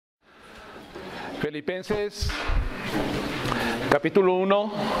Filipenses capítulo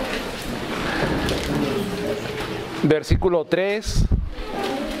 1, versículo 3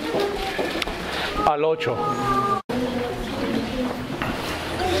 al 8.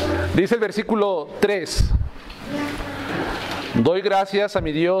 Dice el versículo 3: Doy gracias a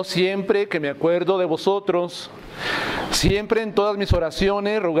mi Dios siempre que me acuerdo de vosotros, siempre en todas mis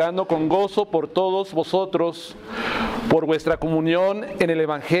oraciones, rogando con gozo por todos vosotros, por vuestra comunión en el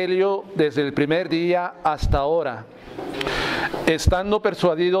Evangelio desde el primer día hasta ahora, estando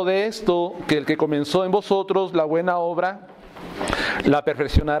persuadido de esto, que el que comenzó en vosotros la buena obra, la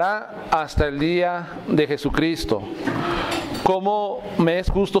perfeccionará hasta el día de Jesucristo. Cómo me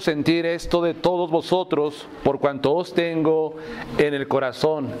es justo sentir esto de todos vosotros, por cuanto os tengo en el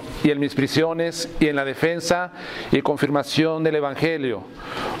corazón, y en mis prisiones, y en la defensa y confirmación del Evangelio.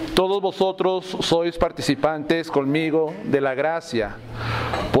 Todos vosotros sois participantes conmigo de la gracia,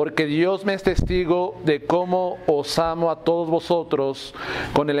 porque Dios me es testigo de cómo os amo a todos vosotros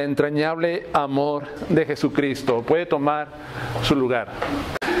con el entrañable amor de Jesucristo. Puede tomar su lugar.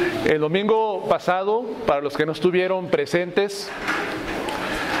 El domingo pasado, para los que no estuvieron presentes,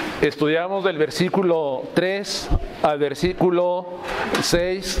 estudiamos del versículo 3 al versículo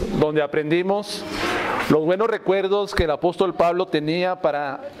 6, donde aprendimos los buenos recuerdos que el apóstol Pablo tenía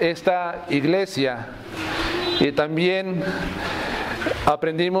para esta iglesia, y también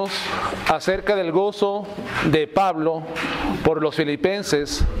aprendimos acerca del gozo de Pablo por los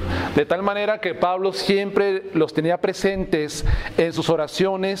filipenses, de tal manera que Pablo siempre los tenía presentes en sus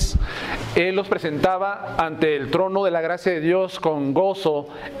oraciones. Él los presentaba ante el trono de la gracia de Dios con gozo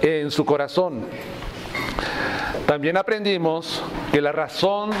en su corazón. También aprendimos que la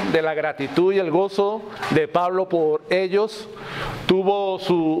razón de la gratitud y el gozo de Pablo por ellos tuvo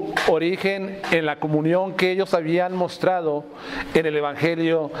su origen en la comunión que ellos habían mostrado en el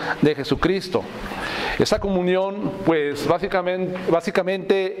Evangelio de Jesucristo. Esa comunión, pues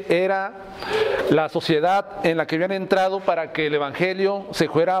básicamente era la sociedad en la que habían entrado para que el Evangelio se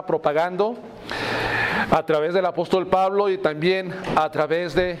fuera propagando a través del apóstol Pablo y también a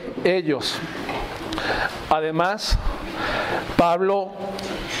través de ellos. Además, Pablo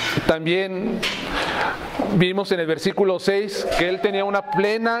también vimos en el versículo 6 que él tenía una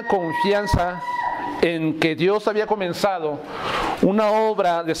plena confianza en que Dios había comenzado una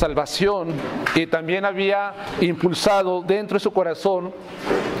obra de salvación y también había impulsado dentro de su corazón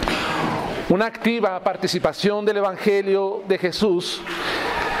una activa participación del Evangelio de Jesús.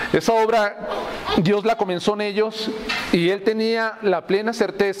 Esa obra Dios la comenzó en ellos y él tenía la plena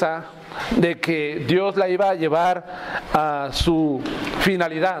certeza de que Dios la iba a llevar a su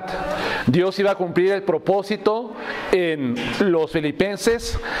finalidad. Dios iba a cumplir el propósito en los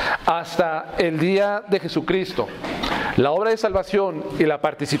filipenses hasta el día de Jesucristo. La obra de salvación y la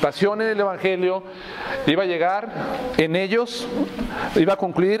participación en el Evangelio iba a llegar en ellos, iba a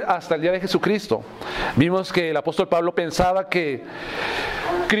concluir hasta el día de Jesucristo. Vimos que el apóstol Pablo pensaba que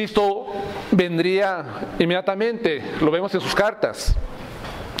Cristo vendría inmediatamente, lo vemos en sus cartas.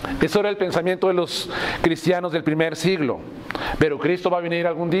 Eso era el pensamiento de los cristianos del primer siglo. Pero Cristo va a venir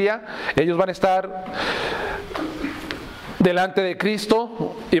algún día, ellos van a estar delante de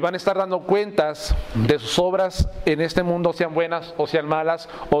Cristo y van a estar dando cuentas de sus obras en este mundo, sean buenas o sean malas,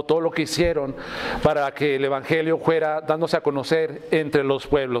 o todo lo que hicieron para que el Evangelio fuera dándose a conocer entre los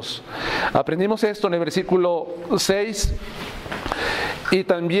pueblos. Aprendimos esto en el versículo 6 y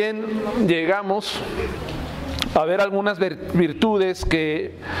también llegamos a ver algunas virtudes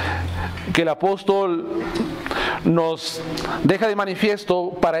que el apóstol nos deja de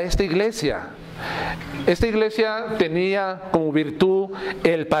manifiesto para esta iglesia. Esta iglesia tenía como virtud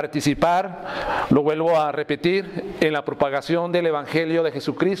el participar, lo vuelvo a repetir, en la propagación del Evangelio de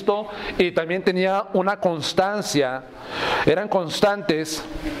Jesucristo, y también tenía una constancia, eran constantes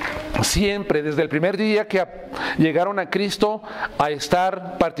siempre, desde el primer día que llegaron a Cristo, a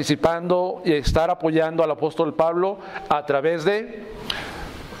estar participando y a estar apoyando al apóstol Pablo a través de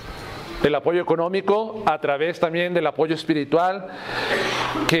el apoyo económico, a través también del apoyo espiritual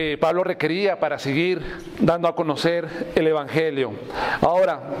que Pablo requería para seguir dando a conocer el Evangelio.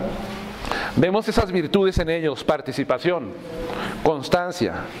 Ahora, vemos esas virtudes en ellos: participación,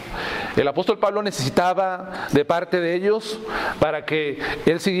 constancia. El apóstol Pablo necesitaba de parte de ellos para que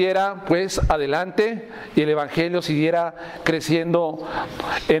él siguiera pues adelante y el Evangelio siguiera creciendo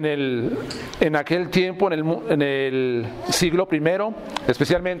en aquel tiempo, en el siglo I,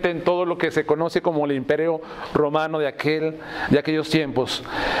 especialmente en todo lo que se conoce como el Imperio Romano de aquellos tiempos.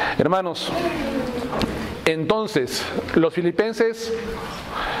 Hermanos, entonces los filipenses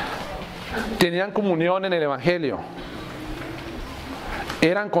tenían comunión en el Evangelio,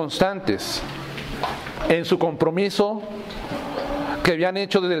 eran constantes, en su compromiso que habían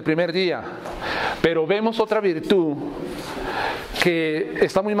hecho desde el primer día. Pero vemos otra virtud que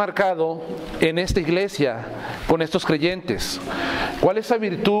está muy marcado en esta iglesia con estos creyentes. ¿Cuál es esa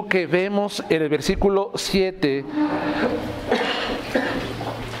virtud que vemos en el versículo 7?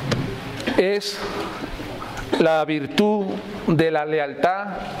 Es la virtud de la lealtad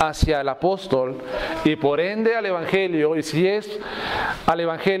hacia el apóstol y por ende al evangelio, y si es al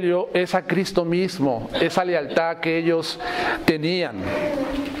evangelio es a Cristo mismo, esa lealtad que ellos tenían.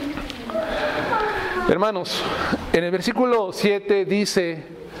 Hermanos, en el versículo 7 dice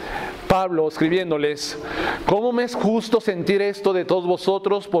Pablo escribiéndoles: ¿cómo me es justo sentir esto de todos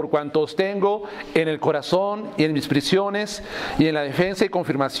vosotros, por cuanto os tengo en el corazón y en mis prisiones y en la defensa y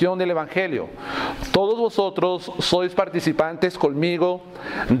confirmación del evangelio? Todos vosotros sois participantes conmigo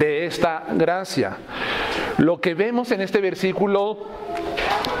de esta gracia. Lo que vemos en este versículo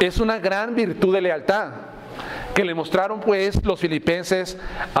es una gran virtud de lealtad que le mostraron pues los filipenses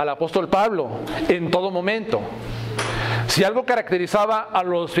al apóstol Pablo en todo momento. Si algo caracterizaba a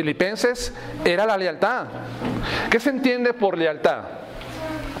los filipenses era la lealtad. ¿Qué se entiende por lealtad?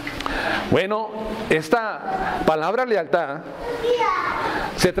 Bueno, esta palabra lealtad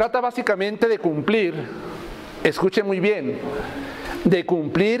se trata básicamente de cumplir, escuchen muy bien, de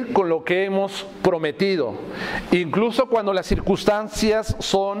cumplir con lo que hemos prometido, incluso cuando las circunstancias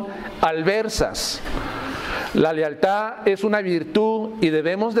son adversas. La lealtad es una virtud y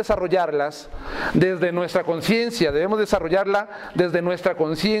debemos desarrollarlas desde nuestra conciencia, debemos desarrollarla desde nuestra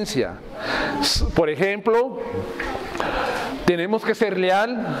conciencia. Por ejemplo, tenemos que ser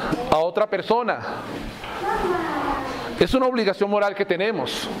leal a otra persona. Es una obligación moral que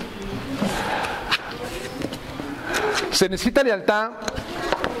tenemos. Se necesita lealtad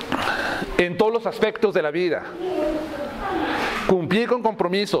en todos los aspectos de la vida. Cumplir con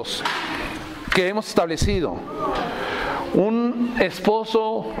compromisos que hemos establecido. Un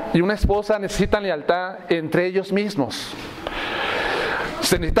esposo y una esposa necesitan lealtad entre ellos mismos.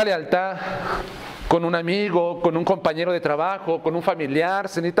 Se necesita lealtad con un amigo, con un compañero de trabajo, con un familiar.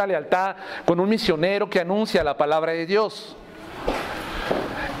 Se necesita lealtad con un misionero que anuncia la palabra de Dios.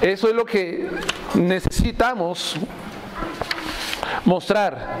 Eso es lo que necesitamos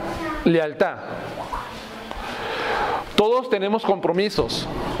mostrar, lealtad. Todos tenemos compromisos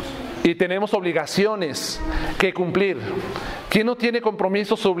y tenemos obligaciones que cumplir. ¿Quién no tiene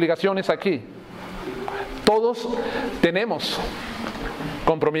compromisos o obligaciones aquí? Todos tenemos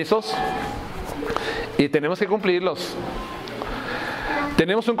compromisos y tenemos que cumplirlos.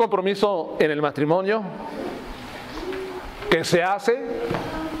 Tenemos un compromiso en el matrimonio que se hace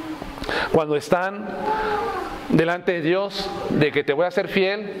cuando están delante de Dios, de que te voy a ser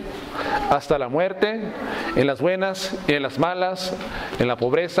fiel hasta la muerte, en las buenas y en las malas, en la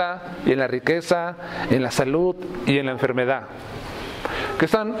pobreza y en la riqueza, en la salud y en la enfermedad. ¿Qué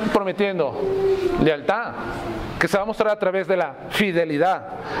están prometiendo? Lealtad, que se va a mostrar a través de la fidelidad.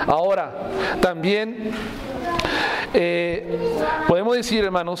 Ahora, también podemos decir,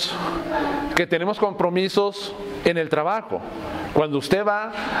 hermanos, que tenemos compromisos en el trabajo. Cuando usted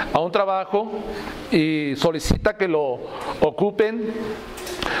va a un trabajo y solicita que lo ocupen,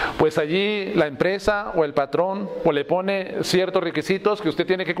 pues allí la empresa o el patrón pues le pone ciertos requisitos que usted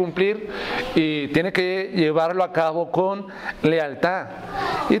tiene que cumplir y tiene que llevarlo a cabo con lealtad.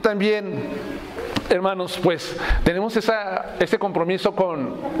 Y también, hermanos, pues tenemos ese compromiso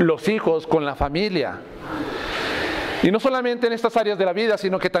con los hijos, con la familia. Y no solamente en estas áreas de la vida,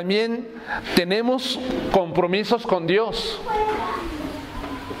 sino que también tenemos compromisos con Dios.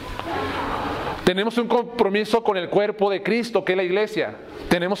 Tenemos un compromiso con el cuerpo de Cristo, que es la iglesia.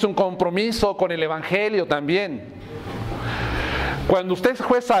 Tenemos un compromiso con el evangelio también. Cuando usted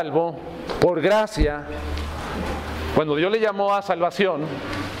fue salvo por gracia, cuando Dios le llamó a salvación,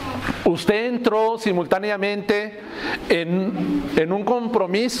 usted entró simultáneamente en un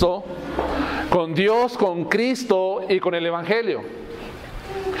compromiso con Dios, con Cristo y con el evangelio.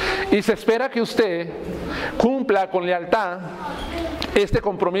 Y se espera que usted cumpla con lealtad este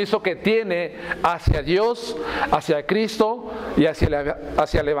compromiso que tiene hacia Dios, hacia Cristo y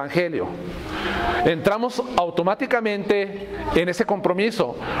hacia el evangelio. Entramos automáticamente en ese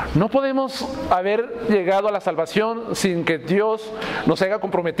compromiso. No podemos haber llegado a la salvación sin que Dios nos haya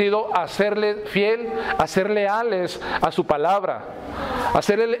comprometido a serle fiel, a ser leales a su palabra, a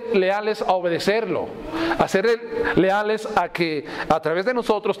ser leales a obedecerlo, a ser leales a que a través de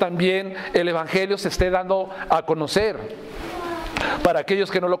nosotros también el evangelio se esté dando a conocer para aquellos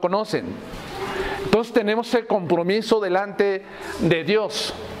que no lo conocen. Entonces tenemos ese compromiso delante de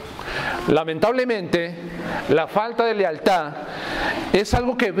Dios. Lamentablemente, la falta de lealtad es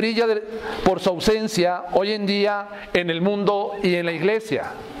algo que brilla por su ausencia hoy en día en el mundo y en la iglesia.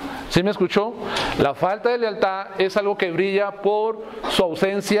 ¿Sí me escuchó? La falta de lealtad es algo que brilla por su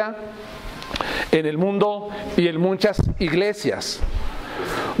ausencia en el mundo y en muchas iglesias,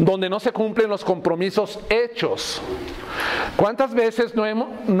 donde no se cumplen los compromisos hechos. ¿Cuántas veces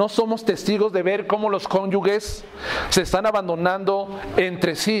no somos testigos de ver cómo los cónyuges se están abandonando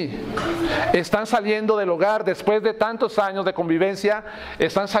entre sí? Están saliendo del hogar después de tantos años de convivencia,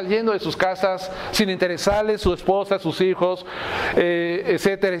 están saliendo de sus casas sin interesarles su esposa, sus hijos,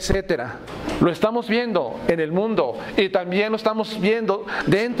 etcétera, etcétera. Lo estamos viendo en el mundo y también lo estamos viendo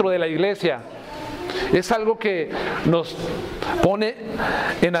dentro de la iglesia. Es algo que nos pone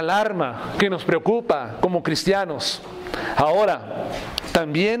en alarma, que nos preocupa como cristianos. Ahora,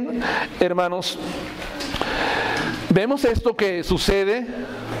 también, hermanos, vemos esto que sucede,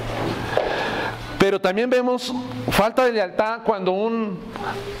 pero también vemos falta de lealtad cuando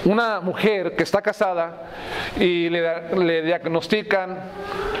una mujer que está casada y le diagnostican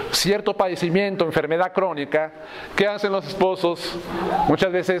cierto padecimiento, enfermedad crónica. ¿Qué hacen los esposos?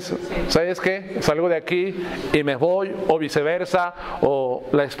 Muchas veces, ¿sabes qué? Salgo de aquí y me voy, o viceversa, o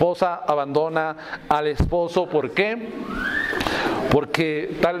la esposa abandona al esposo. ¿Por qué?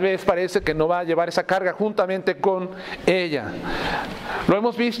 Porque tal vez parece que no va a llevar esa carga juntamente con ella. Lo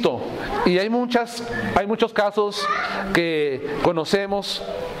hemos visto y hay muchos casos que conocemos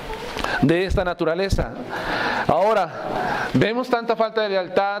de esta naturaleza. Ahora, vemos tanta falta de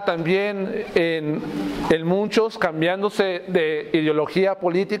lealtad también en muchos cambiándose de ideología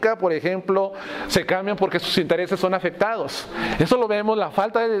política, por ejemplo, se cambian porque sus intereses son afectados. Eso lo vemos, la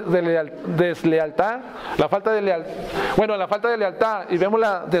falta de deslealtad, la falta de lealtad, y vemos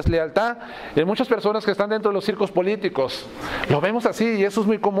la deslealtad en muchas personas que están dentro de los círculos políticos. Lo vemos así y eso es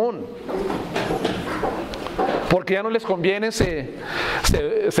muy común. Porque ya no les conviene,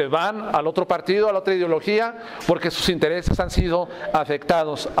 se van al otro partido, a la otra ideología, porque sus intereses han sido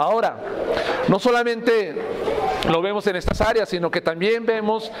afectados. Ahora, no solamente lo vemos en estas áreas, sino que también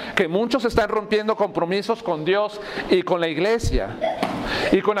vemos que muchos están rompiendo compromisos con Dios y con la iglesia,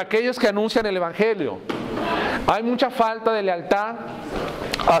 y con aquellos que anuncian el Evangelio. Hay mucha falta de lealtad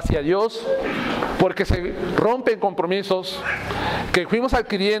hacia Dios, porque se rompen compromisos que fuimos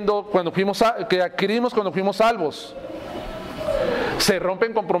adquiriendo que adquirimos cuando fuimos salvos. Se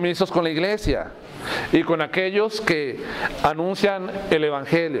rompen compromisos con la iglesia y con aquellos que anuncian el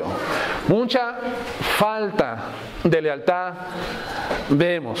Evangelio. Mucha falta de lealtad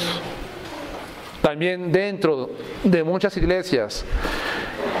vemos también dentro de muchas iglesias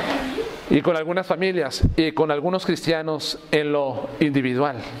y con algunas familias y con algunos cristianos en lo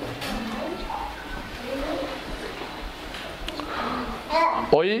individual.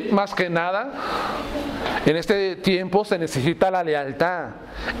 Hoy más que nada, en este tiempo se necesita la lealtad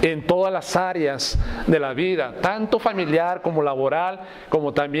en todas las áreas de la vida, tanto familiar como laboral,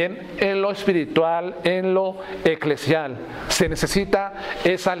 como también en lo espiritual, en lo eclesial. Se necesita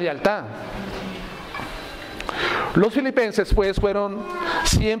esa lealtad. Los filipenses pues fueron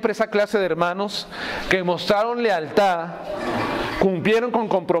siempre esa clase de hermanos que mostraron lealtad, cumplieron con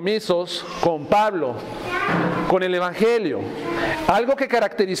compromisos con Pablo, con el Evangelio. Algo que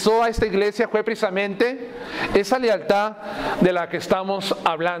caracterizó a esta iglesia fue precisamente esa lealtad de la que estamos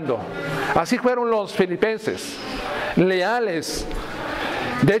hablando. Así fueron los filipenses, leales.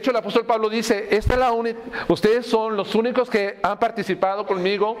 De hecho, el apóstol Pablo dice, ustedes son los únicos que han participado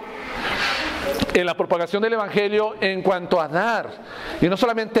conmigo en la propagación del Evangelio en cuanto a dar. Y no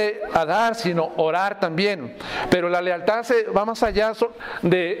solamente a dar, sino orar también. Pero la lealtad va más allá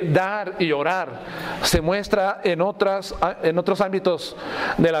de dar y orar. Se muestra en otros ámbitos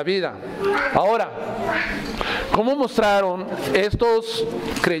de la vida. Ahora, ¿cómo mostraron estos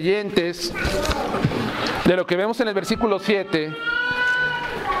creyentes de lo que vemos en el versículo 7?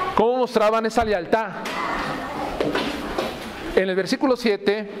 ¿Cómo mostraban esa lealtad? En el versículo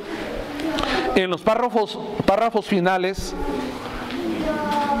 7, en los párrafos finales,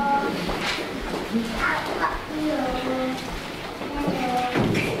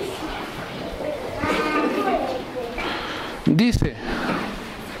 dice: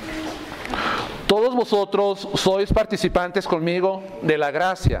 todos vosotros sois participantes conmigo de la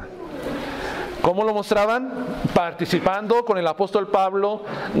gracia. ¿Cómo lo mostraban? Participando con el apóstol Pablo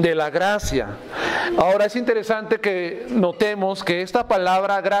de la gracia. Ahora es interesante que notemos que esta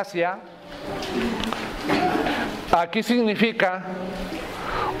palabra gracia aquí significa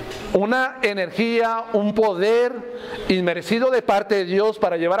una energía, un poder inmerecido de parte de Dios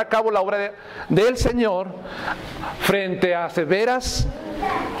para llevar a cabo la obra del Señor frente a severas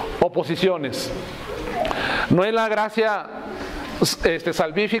oposiciones. No es la gracia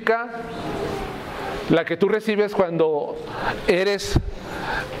salvífica la que tú recibes cuando eres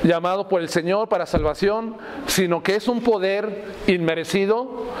llamado por el Señor para salvación, sino que es un poder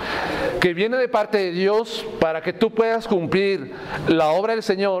inmerecido que viene de parte de Dios para que tú puedas cumplir la obra del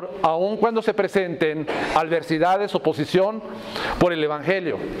Señor aun cuando se presenten adversidades, oposición por el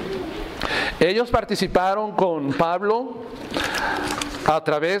Evangelio. Ellos participaron con Pablo a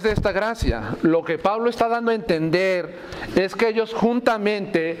través de esta gracia. Lo que Pablo está dando a entender es que ellos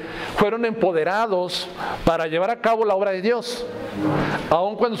juntamente fueron empoderados para llevar a cabo la obra de Dios,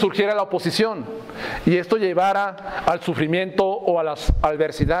 aun cuando surgiera la oposición y esto llevara al sufrimiento o a las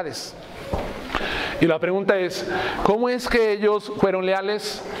adversidades. Y la pregunta es, ¿cómo es que ellos fueron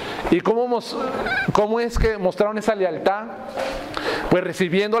leales? ¿Y cómo es que mostraron esa lealtad? Pues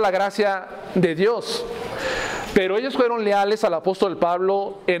recibiendo la gracia de Dios. Pero ellos fueron leales al apóstol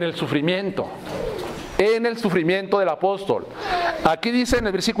Pablo en el sufrimiento del apóstol. Aquí dice en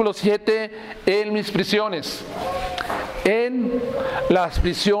el versículo 7, en mis prisiones, en las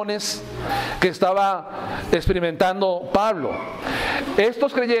prisiones que estaba experimentando Pablo.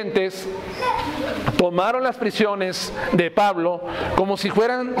 Estos creyentes tomaron las prisiones de Pablo como si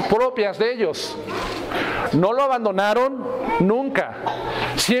fueran propias de ellos. No lo abandonaron nunca.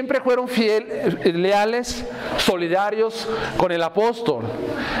 Siempre fueron leales, solidarios con el apóstol.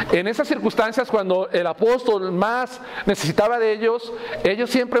 En esas circunstancias, cuando el apóstol más necesitaba de ellos, ellos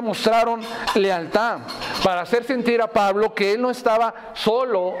siempre mostraron lealtad para hacer sentir a Pablo que él no estaba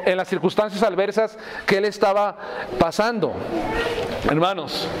solo en las circunstancias adversas que él estaba pasando.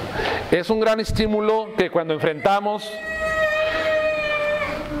 Hermanos, es un gran estímulo que cuando enfrentamos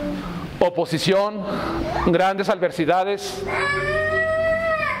oposición, grandes adversidades,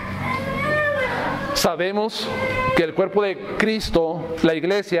 sabemos que el cuerpo de Cristo, la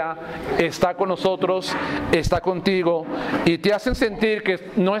iglesia, está con nosotros, está contigo, y te hacen sentir que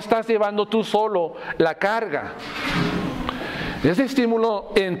no estás llevando tú solo la carga. Es de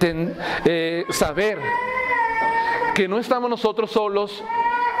estímulo saber que no estamos nosotros solos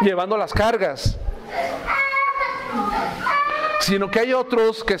llevando las cargas, sino que hay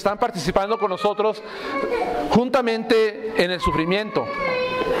otros que están participando con nosotros juntamente en el sufrimiento.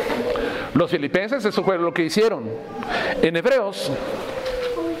 Los filipenses, eso fue lo que hicieron. En Hebreos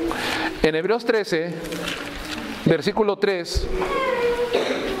 13, versículo 3,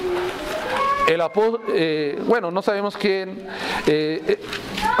 no sabemos quién,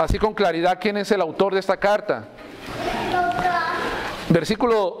 así con claridad, quién es el autor de esta carta.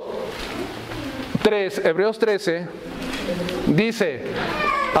 Versículo 3, Hebreos 13, dice: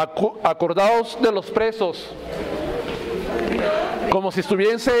 acordaos de los presos, como si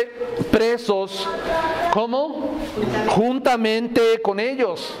estuviese presos, ¿cómo? Juntamente con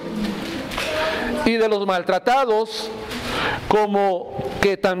ellos, y de los maltratados, como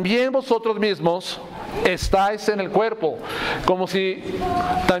que también vosotros mismos estáis en el cuerpo, como si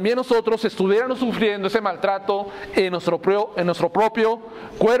también nosotros estuviéramos sufriendo ese maltrato en nuestro propio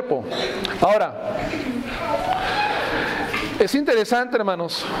cuerpo. Ahora, es interesante,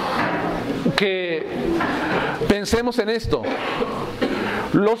 hermanos, que pensemos en esto.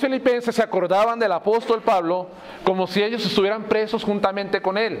 Los filipenses se acordaban del apóstol Pablo como si ellos estuvieran presos juntamente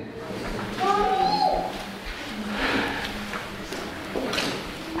con él.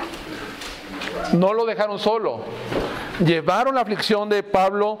 No lo dejaron solo. Llevaron la aflicción de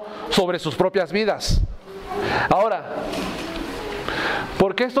Pablo sobre sus propias vidas. Ahora,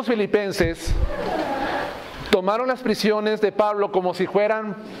 ¿por qué estos filipenses tomaron las prisiones de Pablo como si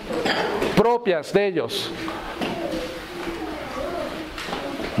fueran propias de ellos?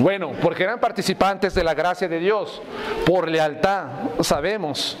 Bueno, porque eran participantes de la gracia de Dios, por lealtad,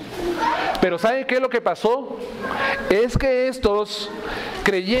 sabemos. Pero ¿saben qué es lo que pasó? Es que estos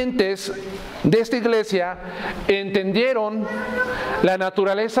creyentes de esta iglesia entendieron la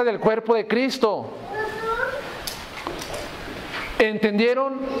naturaleza del cuerpo de Cristo.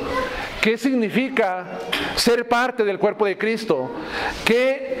 Entendieron qué significa ser parte del cuerpo de Cristo,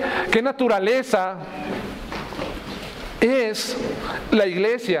 qué naturaleza es la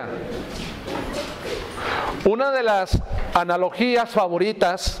iglesia. Una de las analogías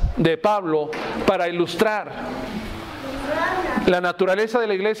favoritas de Pablo para ilustrar la naturaleza de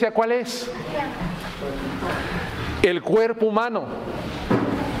la iglesia, ¿cuál es? El cuerpo humano.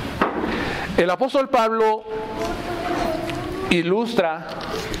 El apóstol Pablo ilustra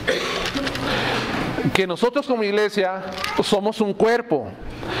que nosotros como iglesia somos un cuerpo.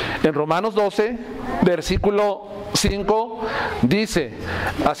 En Romanos 12, versículo 5 dice: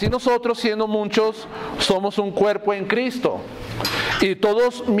 así nosotros, siendo muchos, somos un cuerpo en Cristo, y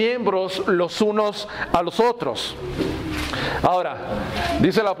todos miembros los unos a los otros. Ahora,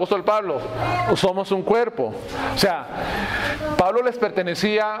 dice el apóstol Pablo, somos un cuerpo. O sea, Pablo les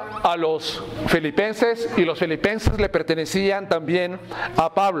pertenecía a los filipenses y los filipenses le pertenecían también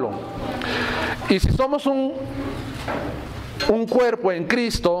a Pablo. Y si somos un cuerpo en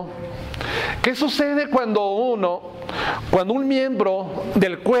Cristo, ¿qué sucede cuando un miembro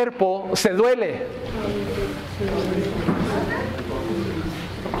del cuerpo se duele?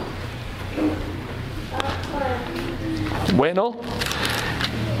 Bueno,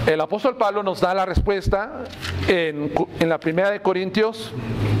 el apóstol Pablo nos da la respuesta en la primera de Corintios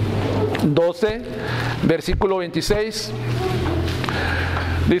 12, versículo 26.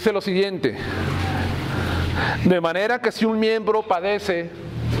 Dice lo siguiente: de manera que si un miembro padece,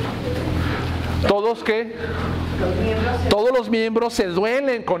 todos los miembros se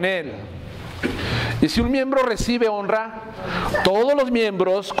duelen con él. Y si un miembro recibe honra, todos los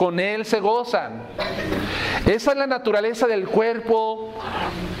miembros con él se gozan. Esa es la naturaleza del cuerpo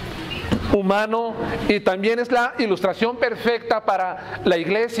humano y también es la ilustración perfecta para la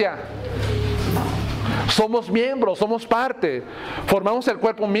iglesia. Somos miembros, somos parte, formamos el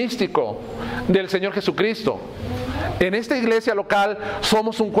cuerpo místico del Señor Jesucristo. En esta iglesia local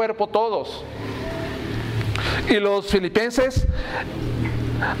somos un cuerpo todos. Y los filipenses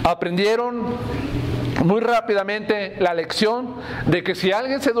aprendieron muy rápidamente la lección de que si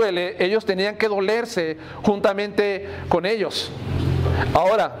alguien se duele, ellos tenían que dolerse juntamente con ellos.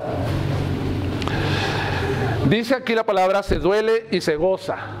 Ahora, dice aquí la palabra se duele y se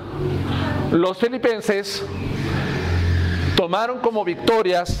goza. Los filipenses tomaron como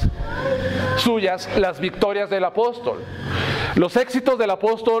victorias suyas las victorias del apóstol. Los éxitos del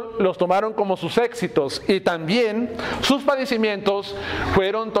apóstol los tomaron como sus éxitos y también sus padecimientos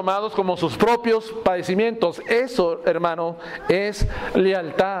fueron tomados como sus propios padecimientos. Eso, hermano, es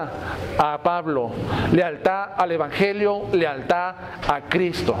lealtad a Pablo, lealtad al Evangelio, lealtad a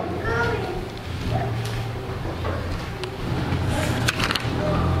Cristo.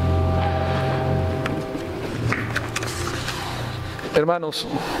 Hermanos,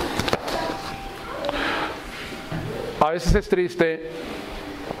 a veces es triste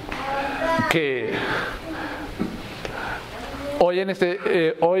que hoy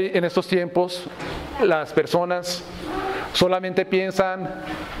en estos tiempos las personas solamente piensan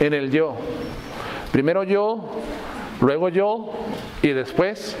en el yo. Primero yo, luego yo y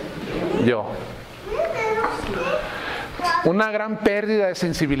después yo. Una gran pérdida de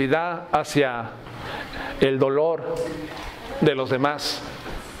sensibilidad hacia el dolor de los demás.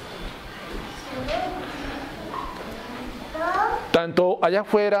 Tanto allá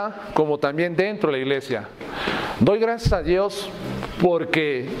afuera como también dentro de la iglesia. Doy gracias a Dios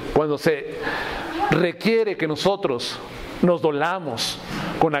porque cuando se requiere que nosotros nos dolamos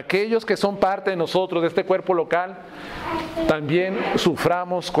con aquellos que son parte de nosotros, de este cuerpo local, también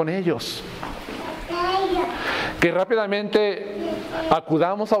suframos con ellos. Que rápidamente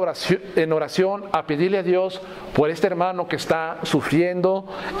acudamos en oración a pedirle a Dios por este hermano que está sufriendo,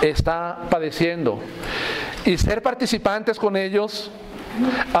 está padeciendo. Y ser participantes con ellos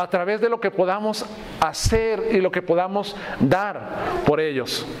a través de lo que podamos hacer y lo que podamos dar por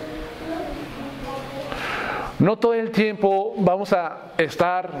ellos. No todo el tiempo vamos a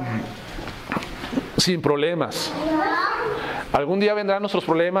estar sin problemas. Algún día vendrán nuestros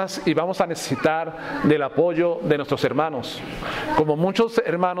problemas y vamos a necesitar del apoyo de nuestros hermanos, como muchos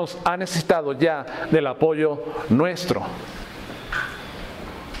hermanos han necesitado ya del apoyo nuestro.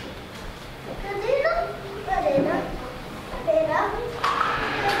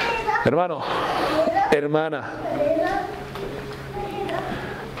 Hermano, hermana,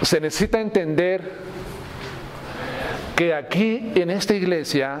 se necesita entender que aquí en esta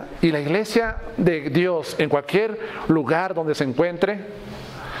iglesia y la iglesia de Dios en cualquier lugar donde se encuentre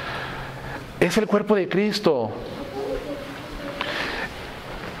es el cuerpo de Cristo.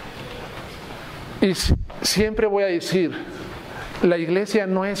 Y siempre voy a decir, la iglesia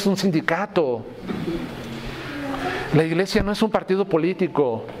no es un sindicato, la iglesia no es un partido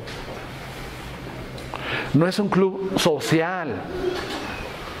político, no es un club social,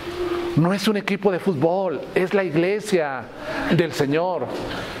 no es un equipo de fútbol, es la iglesia del Señor,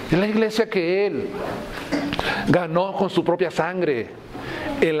 es la iglesia que Él ganó con su propia sangre,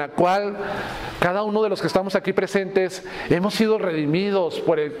 en la cual cada uno de los que estamos aquí presentes hemos sido redimidos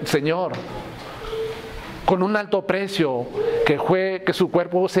por el Señor. con un alto precio, que fue que su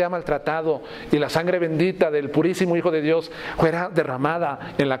cuerpo sea maltratado y la sangre bendita del purísimo Hijo de Dios fuera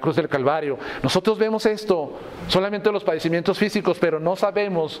derramada en la cruz del Calvario. Nosotros vemos esto, solamente los padecimientos físicos, pero no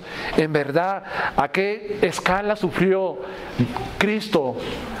sabemos en verdad a qué escala sufrió Cristo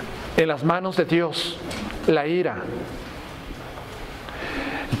en las manos de Dios, la ira.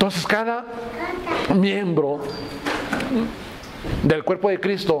 Entonces cada miembro del cuerpo de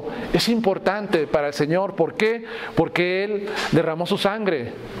Cristo es importante para el Señor. ¿Por qué? Porque Él derramó su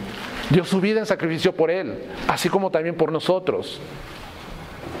sangre, dio su vida en sacrificio por Él, así como también por nosotros.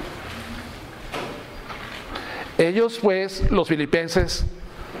 Ellos pues, los filipenses,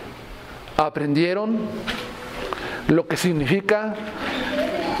 aprendieron lo que significa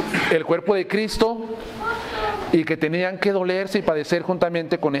el cuerpo de Cristo y que tenían que dolerse y padecer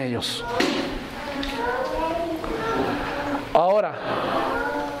juntamente con ellos. Ahora,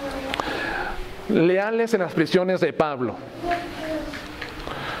 leales en las prisiones de Pablo.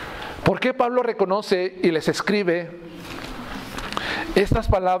 ¿Por qué Pablo reconoce y les escribe estas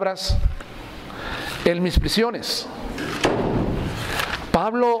palabras en mis prisiones?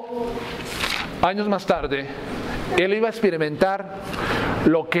 Pablo, años más tarde, él iba a experimentar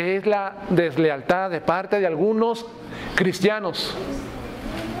lo que es la deslealtad de parte de algunos cristianos.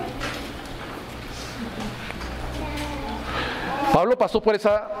 Pablo pasó por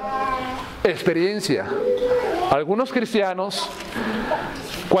esa experiencia. Algunos cristianos,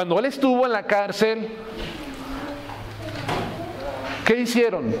 cuando él estuvo en la cárcel, ¿qué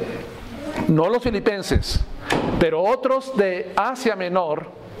hicieron? No los filipenses, pero otros de Asia Menor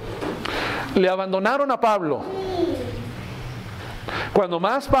le abandonaron a Pablo. Cuando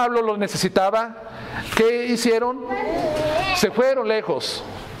más Pablo los necesitaba, ¿qué hicieron? Se fueron lejos.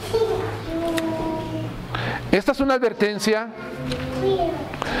 Esta es una advertencia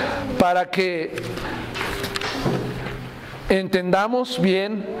para que entendamos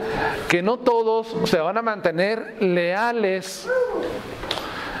bien que no todos se van a mantener leales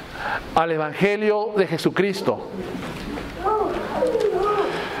al Evangelio de Jesucristo.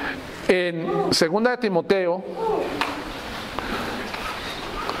 En 2 de Timoteo,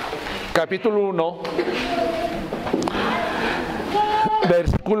 capítulo 1,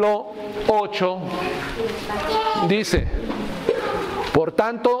 versículo 8, dice: por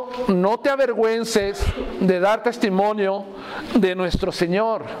tanto, no te avergüences de dar testimonio de nuestro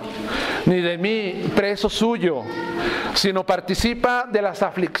Señor, ni de mí, preso suyo, sino participa de las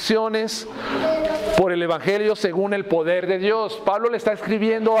aflicciones por el Evangelio según el poder de Dios. Pablo le está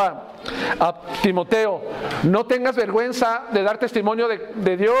escribiendo a Timoteo: no tengas vergüenza de dar testimonio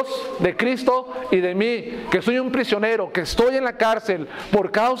de Dios, de Cristo y de mí, que soy un prisionero, que estoy en la cárcel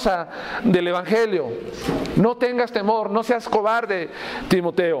por causa del Evangelio. No tengas temor, no seas cobarde,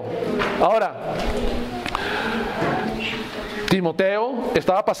 Timoteo. Ahora, Timoteo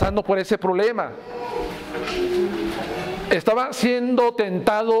estaba pasando por ese problema. Estaba siendo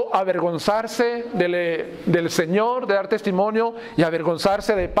tentado a avergonzarse del Señor, de dar testimonio, y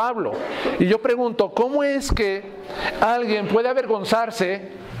avergonzarse de Pablo. Y yo pregunto, ¿cómo es que alguien puede avergonzarse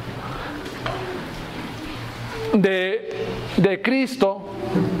de Cristo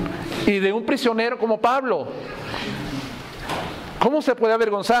y de un prisionero como Pablo? ¿Cómo se puede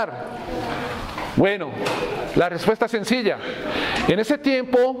avergonzar? Bueno, la respuesta es sencilla. En ese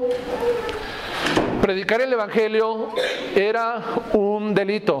tiempo, predicar el Evangelio era un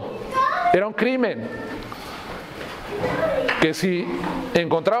delito, era un crimen. Que si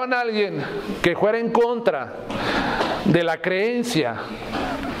encontraban a alguien que fuera en contra de la creencia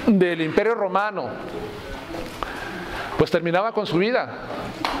del Imperio Romano, pues terminaba con su vida,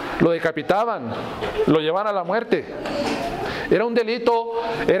 lo decapitaban, lo llevaban a la muerte. Era un delito,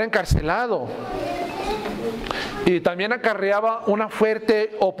 era encarcelado. Y también acarreaba una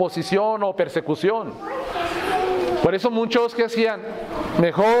fuerte oposición o persecución. Por eso muchos que hacían,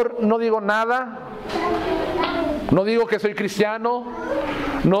 mejor no digo nada, no digo que soy cristiano,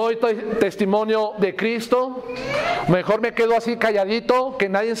 no doy testimonio de Cristo, mejor me quedo así calladito, que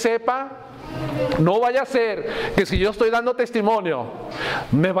nadie sepa. No vaya a ser que si yo estoy dando testimonio,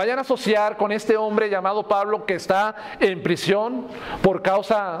 me vayan a asociar con este hombre llamado Pablo que está en prisión por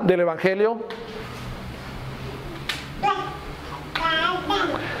causa del Evangelio.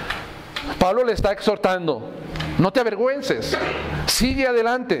 Pablo le está exhortando: no te avergüences, sigue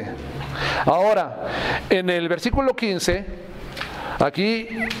adelante. Ahora, en el versículo 15, aquí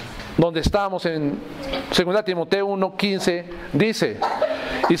donde estamos en 2 Timoteo 1:15, dice: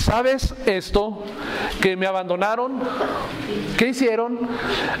 y sabes esto, que me abandonaron. ¿Qué hicieron?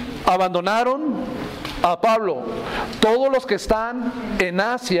 Abandonaron a Pablo. Todos los que están en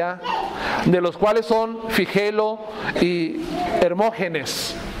Asia de los cuales son Figelo y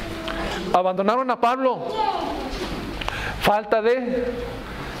Hermógenes. Abandonaron a Pablo. Falta de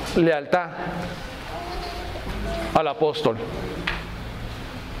lealtad al apóstol.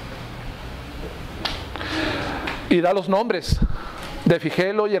 Y da los nombres de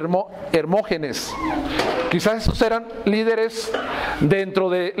Figelo y Hermógenes. Quizás esos eran líderes dentro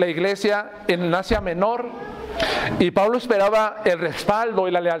de la iglesia en Asia Menor, y Pablo esperaba el respaldo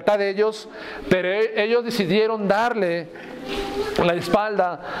y la lealtad de ellos, pero ellos decidieron darle la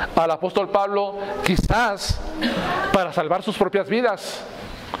espalda al apóstol Pablo, quizás para salvar sus propias vidas,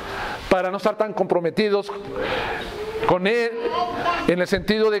 para no estar tan comprometidos con él, en el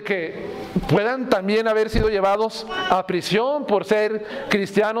sentido de que puedan también haber sido llevados a prisión por ser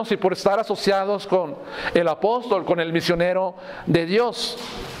cristianos y por estar asociados con el apóstol, con el misionero de Dios.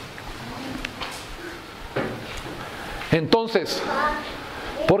 Entonces,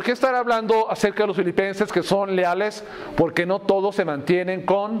 ¿por qué estar hablando acerca de los filipenses que son leales? Porque no todos se mantienen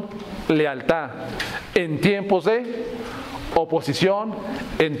con lealtad en tiempos de oposición,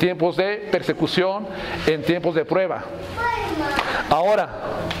 en tiempos de persecución, en tiempos de prueba. Ahora,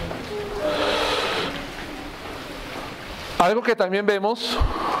 algo que también vemos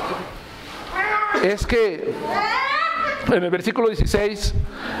es que en el versículo 16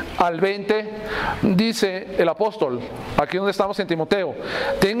 al 20 dice el apóstol, aquí donde estamos en Timoteo: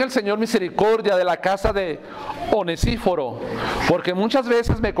 tenga el Señor misericordia de la casa de Onesíforo, porque muchas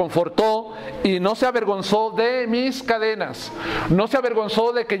veces me confortó y no se avergonzó de mis cadenas, no se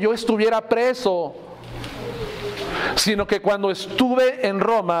avergonzó de que yo estuviera preso, sino que cuando estuve en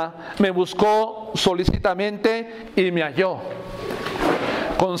Roma me buscó solícitamente y me halló.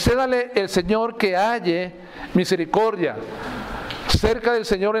 Concédale el Señor que halle misericordia cerca del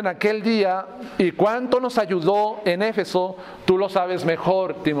Señor en aquel día, y cuánto nos ayudó en Éfeso, tú lo sabes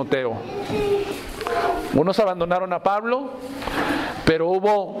mejor, Timoteo. Unos abandonaron a Pablo, pero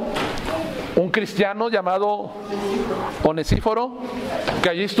hubo un cristiano llamado Onesíforo que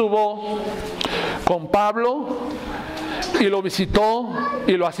allí estuvo con Pablo y lo visitó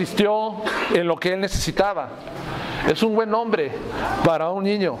y lo asistió en lo que él necesitaba. Es un buen nombre para un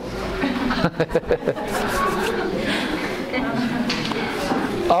niño.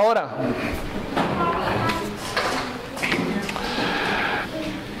 Ahora,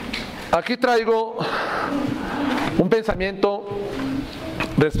 aquí traigo un pensamiento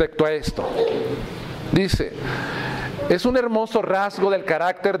respecto a esto. Dice: es un hermoso rasgo del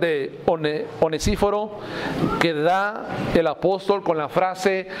carácter de Onesíforo que da el apóstol con la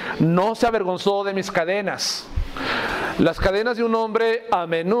frase: no se avergonzó de mis cadenas. Las cadenas de un hombre a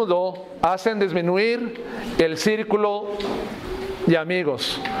menudo hacen disminuir el círculo de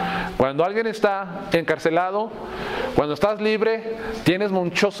amigos. Cuando alguien está encarcelado, cuando estás libre, tienes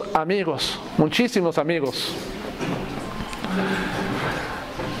muchos amigos, muchísimos amigos.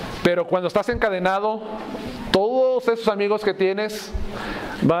 Pero cuando estás encadenado, todos esos amigos que tienes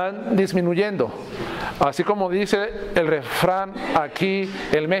van disminuyendo. Así como dice el refrán aquí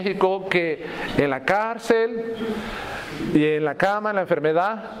en México, que en la cárcel y en la cama, en la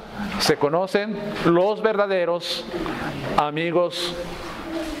enfermedad, se conocen los verdaderos amigos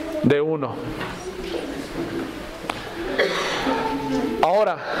de uno.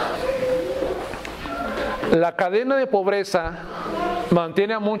 Ahora, la cadena de pobreza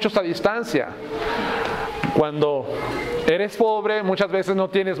mantiene a muchos a distancia. Cuando eres pobre, muchas veces no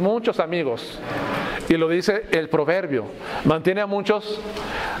tienes muchos amigos. Y lo dice el proverbio: mantiene a muchos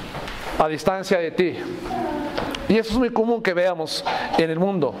a distancia de ti. Y eso es muy común que veamos en el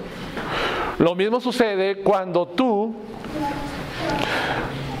mundo. Lo mismo sucede cuando tú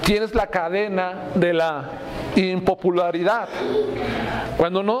tienes la cadena de la impopularidad.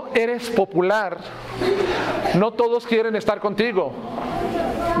 Cuando no eres popular, no todos quieren estar contigo,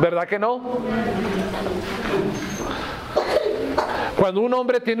 ¿verdad que no? Cuando un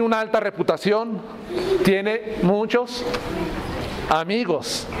hombre tiene una alta reputación, tiene muchos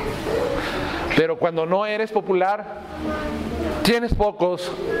amigos. Pero cuando no eres popular, tienes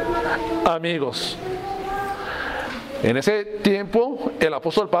pocos amigos. En ese tiempo, el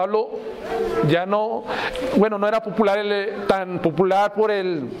apóstol Pablo ya no era popular, tan popular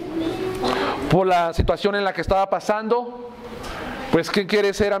por la situación en la que estaba pasando. Pues ¿quién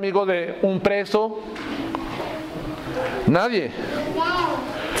quiere ser amigo de un preso? Nadie.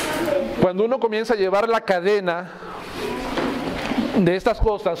 Cuando uno comienza a llevar la cadena de estas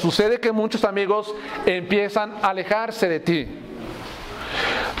cosas, sucede que muchos amigos empiezan a alejarse de ti.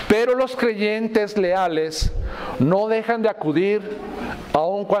 Pero los creyentes leales no dejan de acudir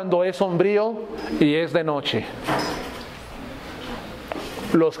aun cuando es sombrío y es de noche.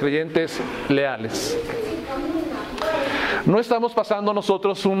 los creyentes leales. No estamos pasando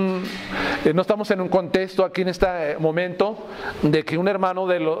nosotros no estamos en un contexto aquí en este momento de que un hermano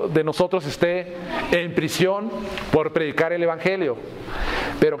de nosotros esté en prisión por predicar el evangelio.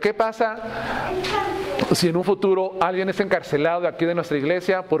 Pero ¿qué pasa si en un futuro alguien es encarcelado aquí de nuestra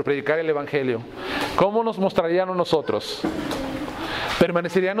iglesia por predicar el evangelio? ¿Cómo nos mostraríamos nosotros?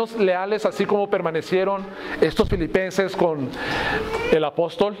 ¿Permaneceríamos leales así como permanecieron estos filipenses con el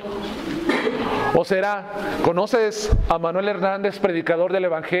apóstol? ¿O será, conoces a Manuel Hernández, predicador del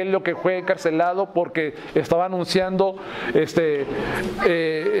evangelio, que fue encarcelado porque estaba anunciando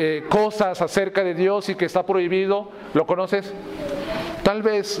cosas acerca de Dios y que está prohibido? ¿Lo conoces? Tal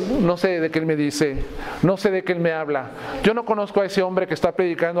vez no sé de qué él me dice, no sé de qué él me habla. Yo no conozco a ese hombre que está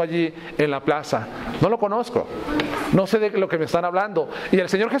predicando allí en la plaza. No lo conozco. No sé de lo que me están hablando. Y el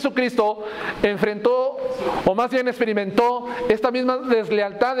Señor Jesucristo enfrentó, o más bien experimentó, esta misma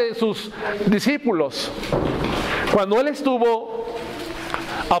deslealtad de sus discípulos. Cuando Él estuvo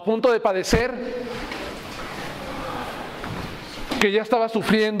a punto de padecer, que ya estaba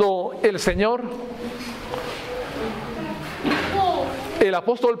sufriendo el Señor, el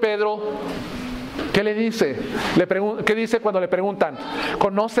apóstol Pedro, ¿qué le dice? ¿Qué dice cuando le preguntan?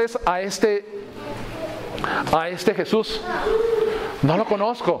 ¿Conoces a este Jesús? No lo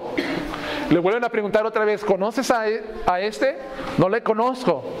conozco. Le vuelven a preguntar otra vez, ¿conoces a este? No le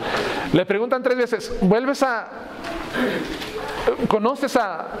conozco. Le preguntan 3 veces, ¿conoces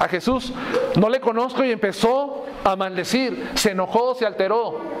a Jesús? No le conozco, y empezó a maldecir, se enojó, se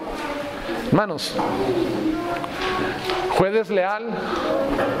alteró. Hermanos, fue desleal,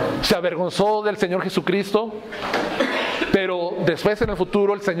 se avergonzó del Señor Jesucristo, pero después en el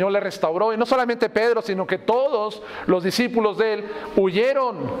futuro el Señor le restauró, y no solamente Pedro, sino que todos los discípulos de Él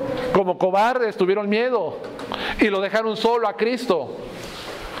huyeron como cobardes, tuvieron miedo y lo dejaron solo a Cristo.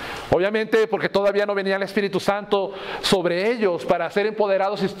 Obviamente porque todavía no venía el Espíritu Santo sobre ellos para ser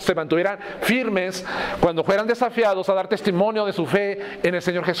empoderados y se mantuvieran firmes cuando fueran desafiados a dar testimonio de su fe en el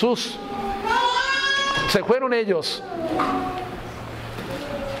Señor Jesús. Se fueron ellos.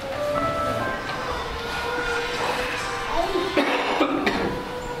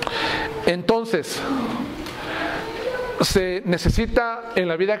 Entonces, se necesita en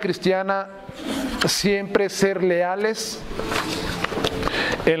la vida cristiana siempre ser leales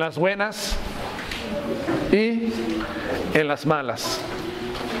en las buenas y en las malas.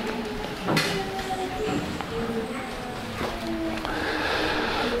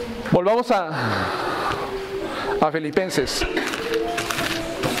 Volvamos a Filipenses.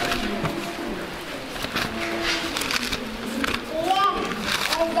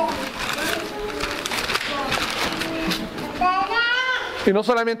 Y no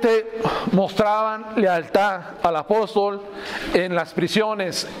solamente mostraban lealtad al apóstol en las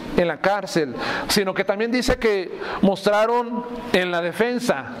prisiones, en la cárcel, sino que también dice que mostraron en la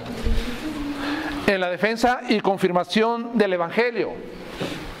defensa y confirmación del evangelio.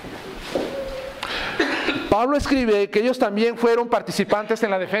 Pablo escribe que ellos también fueron participantes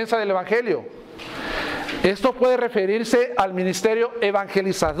en la defensa del evangelio. Esto puede referirse al ministerio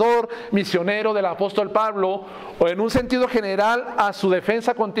evangelizador, misionero del apóstol Pablo, o en un sentido general a su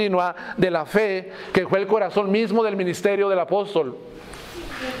defensa continua de la fe, que fue el corazón mismo del ministerio del apóstol.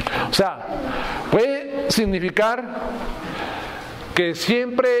 O sea, puede significar que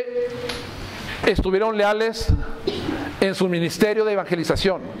siempre estuvieron leales en su ministerio de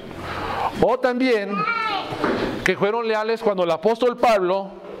evangelización, o también que fueron leales cuando el apóstol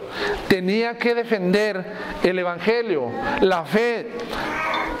Pablo tenía que defender el evangelio, la fe,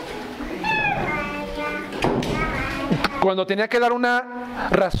 cuando tenía que dar una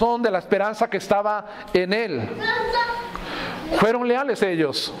razón de la esperanza que estaba en él. Fueron leales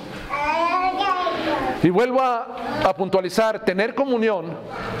ellos. Y vuelvo a puntualizar, tener comunión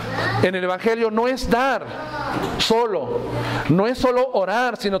en el evangelio no es dar solo, no es solo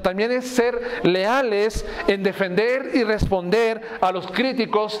orar, sino también es ser leales en defender y responder a los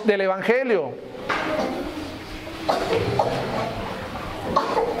críticos del evangelio.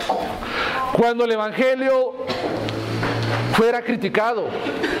 Cuando el evangelio fuera criticado,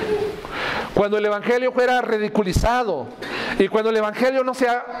 cuando el evangelio fuera ridiculizado, y cuando el evangelio no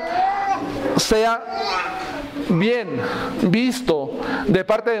sea bien visto de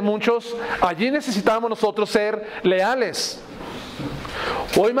parte de muchos, allí necesitamos nosotros ser leales.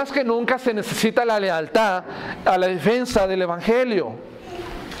 Hoy más que nunca se necesita la lealtad a la defensa del evangelio.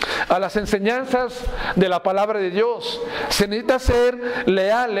 a las enseñanzas de la palabra de Dios. Se necesita ser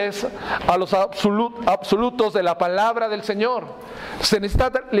leales a los absolutos de la palabra del Señor. Se necesita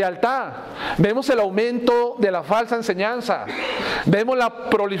lealtad. Vemos el aumento de la falsa enseñanza. Vemos la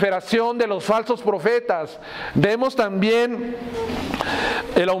proliferación de los falsos profetas. Vemos también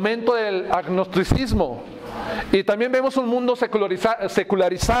el aumento del agnosticismo. Y también vemos un mundo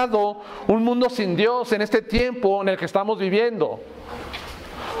secularizado, un mundo sin Dios en este tiempo en el que estamos viviendo,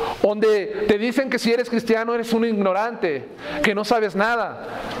 donde te dicen que si eres cristiano eres un ignorante, que no sabes nada,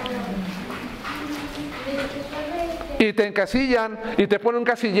 y te encasillan y te ponen un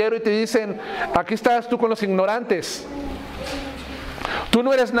casillero y te dicen: aquí estás tú con los ignorantes, tú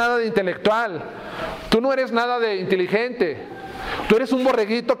no eres nada de intelectual, tú no eres nada de inteligente, tú eres un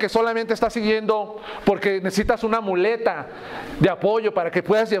borreguito que solamente está siguiendo porque necesitas una muleta de apoyo para que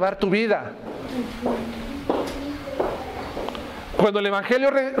puedas llevar tu vida. Cuando el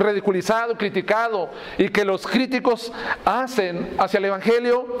evangelio es ridiculizado, criticado, y que los críticos hacen hacia el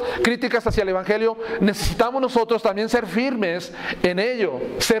evangelio, críticas hacia el evangelio, necesitamos nosotros también ser firmes en ello,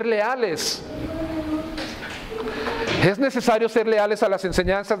 ser leales. Es necesario ser leales a las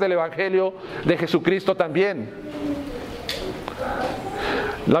enseñanzas del evangelio de Jesucristo también.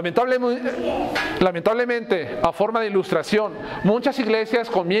 Lamentablemente, a forma de ilustración, muchas iglesias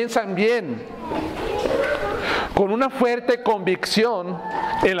comienzan bien, con una fuerte convicción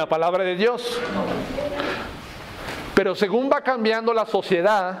en la palabra de Dios. Pero según va cambiando la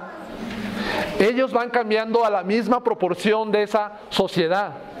sociedad, ellos van cambiando a la misma proporción de esa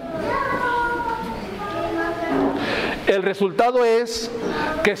sociedad. El resultado es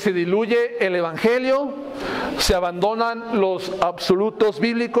que se diluye el evangelio, se abandonan los absolutos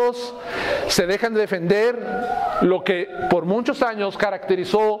bíblicos, se dejan de defender lo que por muchos años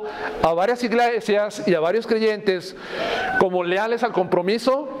caracterizó a varias iglesias y a varios creyentes como leales al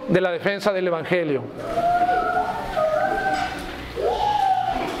compromiso de la defensa del evangelio.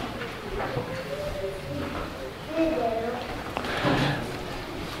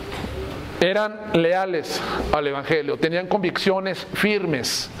 Eran leales al evangelio, tenían convicciones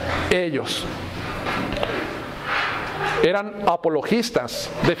firmes ellos. Eran apologistas,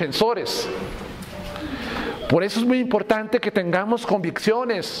 defensores. Por eso es muy importante que tengamos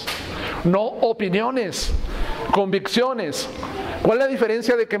convicciones, no opiniones, convicciones. ¿Cuál es la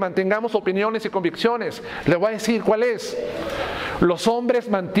diferencia de que mantengamos opiniones y convicciones? Les voy a decir cuál es. Los hombres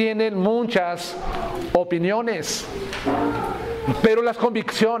mantienen muchas opiniones, pero las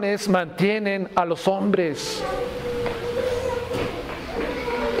convicciones mantienen a los hombres.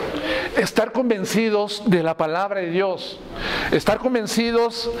 Estar convencidos de la palabra de Dios, estar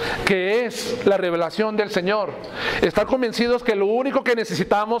convencidos que es la revelación del Señor, estar convencidos que lo único que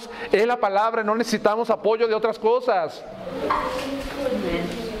necesitamos es la palabra, no necesitamos apoyo de otras cosas.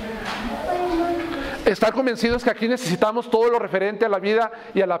 Estar convencidos que aquí necesitamos todo lo referente a la vida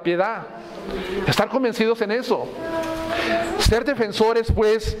y a la piedad. Estar convencidos en eso. Ser defensores,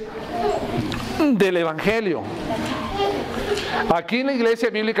 pues, del evangelio. Aquí en la Iglesia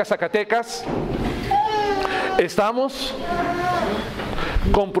Bíblica Zacatecas estamos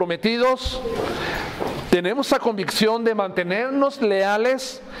comprometidos, tenemos esa convicción de mantenernos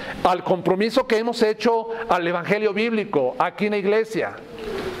leales al compromiso que hemos hecho al evangelio bíblico aquí en la iglesia.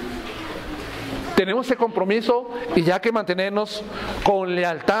 Tenemos ese compromiso y ya que mantenernos con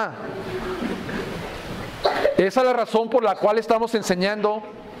lealtad. Esa es la razón por la cual estamos enseñando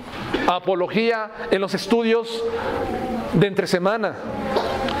apología en los estudios de entre semana,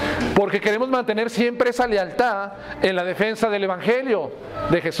 porque queremos mantener siempre esa lealtad en la defensa del evangelio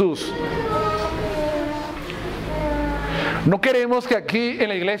de Jesús. No queremos que aquí en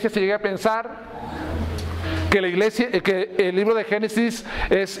la iglesia se llegue a pensar que la iglesia, que el libro de Génesis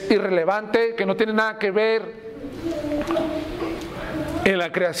es irrelevante, que no tiene nada que ver en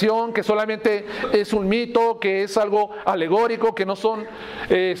la creación, que solamente es un mito, que es algo alegórico, que no son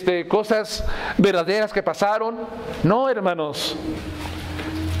cosas verdaderas que pasaron. No, hermanos,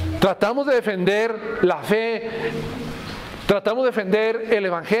 tratamos de defender la fe, tratamos de defender el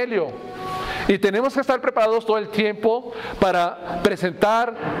evangelio, y tenemos que estar preparados todo el tiempo para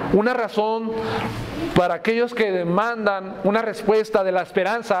presentar una razón para aquellos que demandan una respuesta de la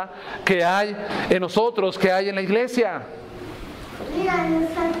esperanza que hay en nosotros, que hay en la iglesia.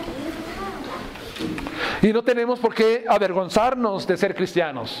 Y no tenemos por qué avergonzarnos de ser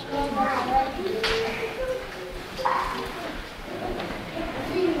cristianos.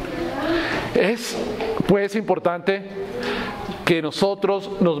 Es pues importante que nosotros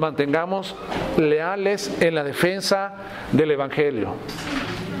nos mantengamos leales en la defensa del evangelio.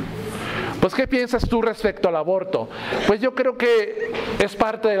 Pues, ¿qué piensas tú respecto al aborto? Pues yo creo que es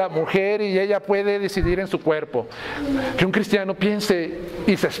parte de la mujer y ella puede decidir en su cuerpo. Que un cristiano piense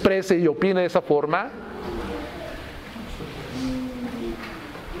y se exprese y opine de esa forma.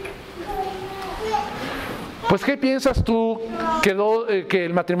 Pues, ¿qué piensas tú que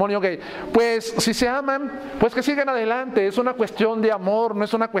el matrimonio gay? Pues, si se aman, pues que sigan adelante. Es una cuestión de amor, no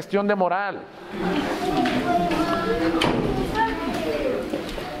es una cuestión de moral.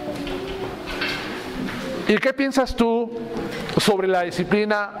 ¿Y qué piensas tú sobre la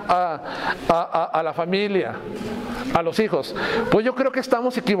disciplina a la familia, a los hijos? Pues yo creo que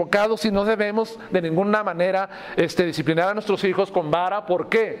estamos equivocados y no debemos de ninguna manera disciplinar a nuestros hijos con vara. ¿Por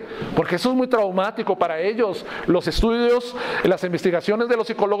qué? Porque eso es muy traumático para ellos. Los estudios, las investigaciones de los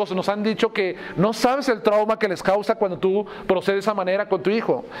psicólogos nos han dicho que no sabes el trauma que les causa cuando tú procedes de esa manera con tu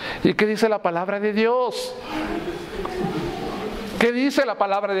hijo. ¿Y qué dice la palabra de Dios? ¿Qué dice la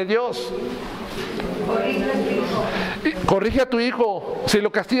palabra de Dios? Corrige a tu hijo. Si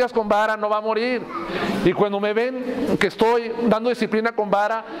lo castigas con vara, no va a morir. Y cuando me ven que estoy dando disciplina con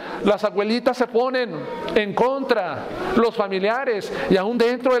vara, las abuelitas se ponen en contra, los familiares, y aún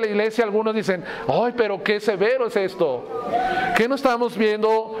dentro de la iglesia algunos dicen: ¡ay, pero qué severo es esto! ¿Qué no estamos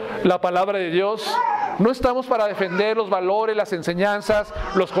viendo la palabra de Dios? ¿No estamos para defender los valores, las enseñanzas,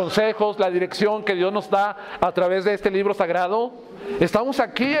 los consejos, la dirección que Dios nos da a través de este libro sagrado? Estamos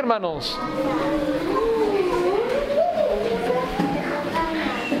aquí, hermanos.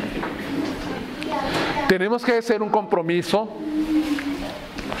 Tenemos que hacer un compromiso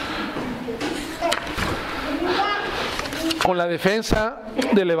con la defensa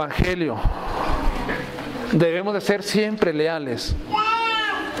del Evangelio. Debemos de ser siempre leales.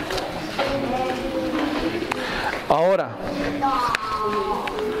 Ahora,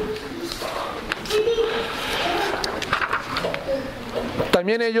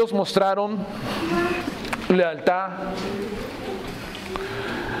 también ellos mostraron lealtad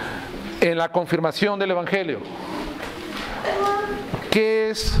en la confirmación del Evangelio. ¿Qué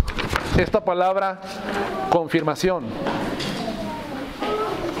es esta palabra confirmación?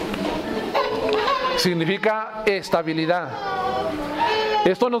 Significa estabilidad.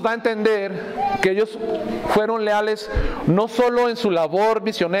 Esto nos da a entender que ellos fueron leales no solo en su labor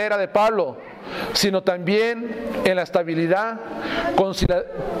misionera de Pablo, sino también en la estabilidad,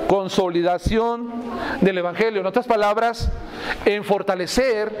 consolidación del Evangelio. En otras palabras, en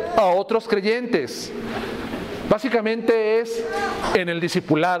fortalecer a otros creyentes. Básicamente es en el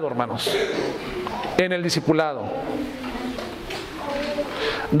discipulado, hermanos. En el discipulado.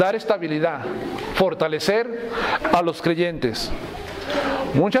 Dar estabilidad, fortalecer a los creyentes.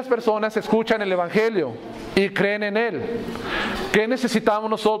 Muchas personas escuchan el Evangelio y creen en él. ¿Qué necesitamos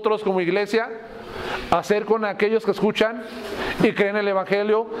nosotros como iglesia hacer con aquellos que escuchan y creen en el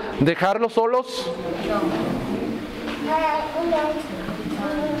Evangelio? ¿Dejarlos solos?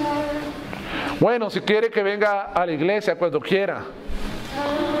 Bueno, si quiere que venga a la iglesia cuando quiera.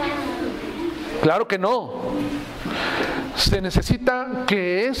 Claro que no. Se necesita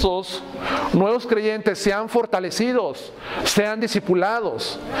que esos nuevos creyentes sean fortalecidos, sean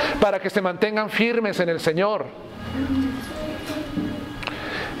discipulados, para que se mantengan firmes en el Señor.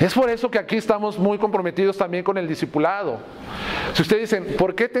 Es por eso que aquí estamos muy comprometidos también con el discipulado. Si ustedes dicen: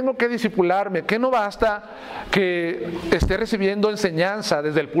 ¿por qué tengo que discipularme? ¿Qué no basta que esté recibiendo enseñanza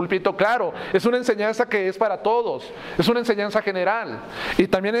desde el púlpito? Claro, es una enseñanza que es para todos, es una enseñanza general y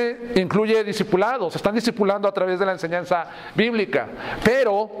también incluye discipulados. Se están discipulando a través de la enseñanza bíblica,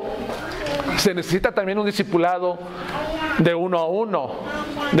 pero se necesita también un discipulado de uno a uno,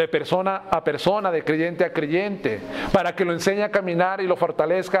 de persona a persona, de creyente a creyente, para que lo enseñe a caminar y lo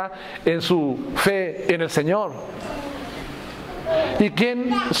fortalezca en su fe en el Señor. ¿Y quién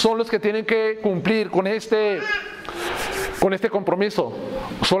son los que tienen que cumplir con este compromiso?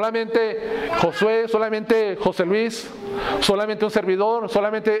 ¿Solamente Josué, solamente José Luis, solamente un servidor,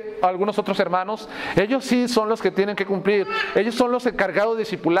 solamente algunos otros hermanos? Ellos sí son los que tienen que cumplir. Ellos son los encargados de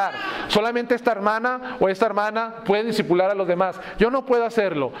discipular. Solamente esta hermana o esta hermana puede discipular a los demás. Yo no puedo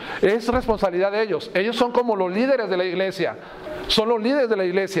hacerlo. Es responsabilidad de ellos. Ellos son como los líderes de la iglesia. Son los líderes de la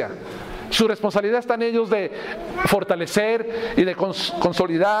iglesia. Su responsabilidad está en ellos de fortalecer y de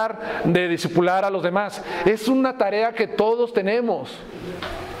consolidar, de discipular a los demás. Es una tarea que todos tenemos.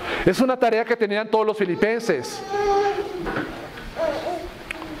 Es una tarea que tenían todos los filipenses,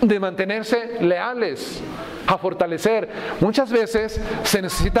 de mantenerse leales, a fortalecer. Muchas veces se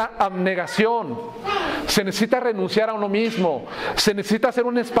necesita abnegación, se necesita renunciar a uno mismo, se necesita hacer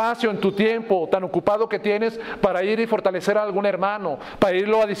un espacio en tu tiempo tan ocupado que tienes para ir y fortalecer a algún hermano, para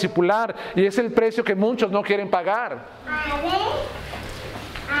irlo a discipular, y es el precio que muchos no quieren pagar.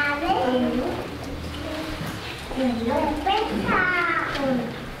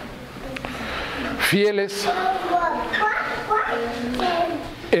 Fieles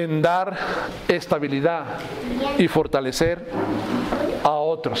en dar estabilidad y fortalecer a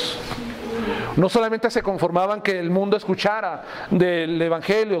otros. No solamente se conformaban que el mundo escuchara del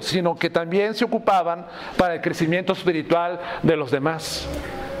Evangelio, sino que también se ocupaban para el crecimiento espiritual de los demás.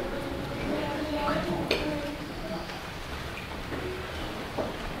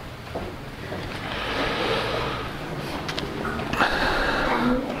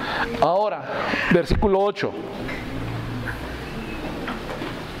 Ahora, versículo 8.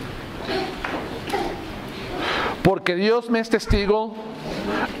 Porque Dios me es testigo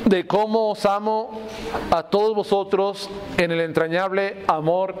de cómo os amo a todos vosotros en el entrañable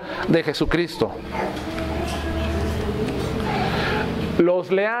amor de Jesucristo. Los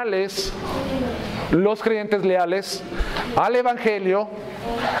leales, los creyentes leales al Evangelio,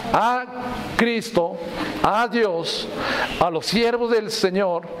 a Cristo, a Dios, a los siervos del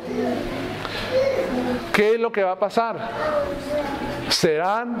Señor, ¿qué es lo que va a pasar?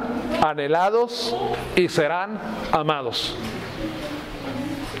 Serán anhelados y serán amados.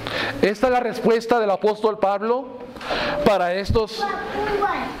 Esta es la respuesta del apóstol Pablo para estos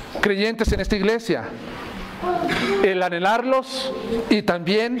creyentes en esta iglesia. El anhelarlos y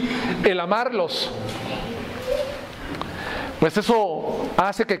también el amarlos. Pues eso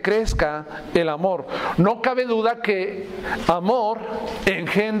hace que crezca el amor. No cabe duda que amor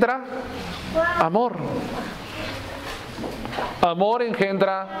engendra amor. Amor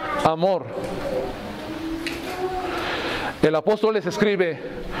engendra amor. El apóstol les escribe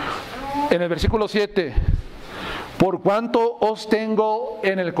en el versículo 7: por cuanto os tengo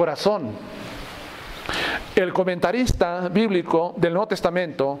en el corazón. El comentarista bíblico del Nuevo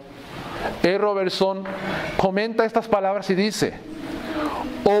Testamento, Robertson, comenta estas palabras y dice: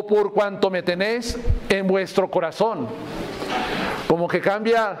 o por cuanto me tenéis en vuestro corazón. Como que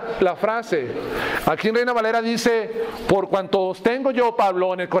cambia la frase. Aquí en Reina Valera dice: por cuanto os tengo yo,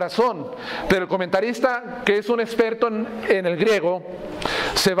 Pablo, en el corazón. Pero el comentarista, que es un experto en el griego,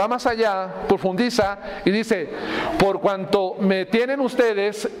 se va más allá, profundiza y dice: por cuanto me tienen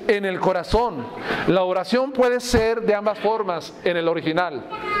ustedes en el corazón. La oración puede ser de ambas formas en el original.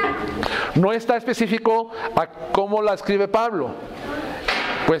 No está específico a cómo la escribe Pablo.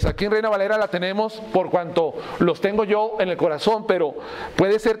 Pues aquí en Reina Valera la tenemos: por cuanto los tengo yo en el corazón, pero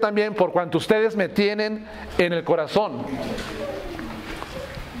puede ser también por cuanto ustedes me tienen en el corazón.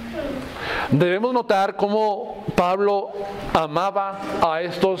 Debemos notar cómo Pablo amaba a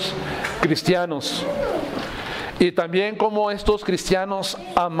estos cristianos y también cómo estos cristianos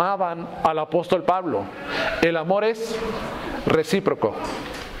amaban al apóstol Pablo. El amor es recíproco.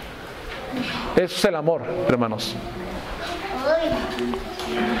 Eso es el amor, hermanos.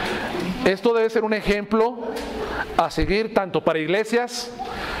 Esto debe ser un ejemplo a seguir tanto para iglesias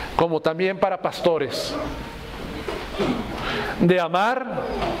como también para pastores. De amar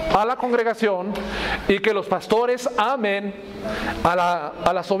a la congregación y que los pastores amen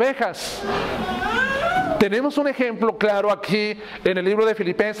a las ovejas. Tenemos un ejemplo claro aquí en el libro de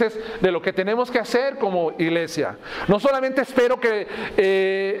Filipenses de lo que tenemos que hacer como iglesia. No solamente espero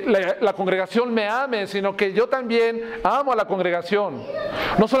que la congregación me ame, sino que yo también amo a la congregación.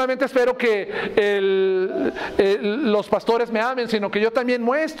 No solamente espero que los pastores me amen, sino que yo también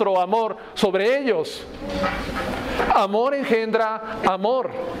muestro amor sobre ellos. Amor engendra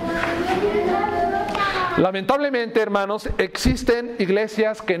amor. Lamentablemente, hermanos, existen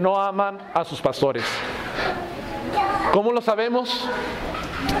iglesias que no aman a sus pastores. ¿Cómo lo sabemos?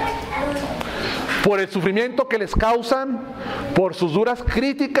 Por el sufrimiento que les causan, por sus duras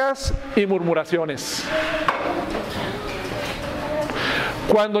críticas y murmuraciones.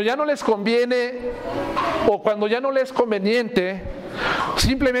 Cuando ya no les conviene o cuando ya no les es conveniente,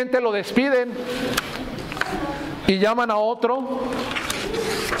 simplemente lo despiden y llaman a otro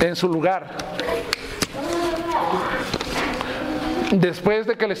en su lugar. Después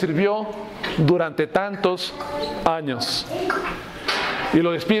de que le sirvió durante tantos años. Y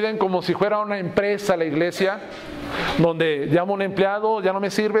lo despiden como si fuera una empresa, la iglesia, donde llamo a un empleado, ya no me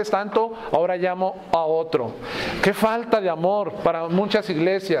sirves tanto, ahora llamo a otro. Qué falta de amor para muchas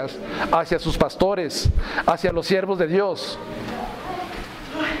iglesias hacia sus pastores, hacia los siervos de Dios.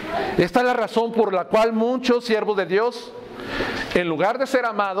 Esta es la razón por la cual muchos siervos de Dios, en lugar de ser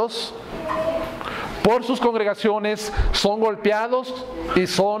amados por sus congregaciones, son golpeados y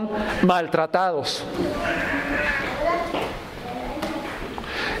son maltratados.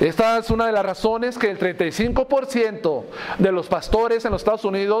 Esta es una de las razones que el 35% de los pastores en los Estados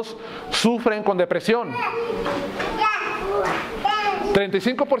Unidos sufren con depresión.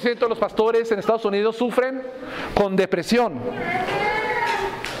 35% de los pastores en Estados Unidos sufren con depresión.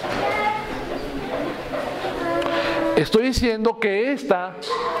 Estoy diciendo que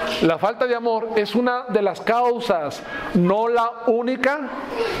la falta de amor, es una de las causas, no la única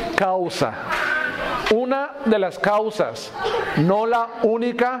causa. Una de las causas, no la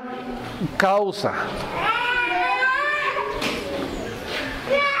única causa.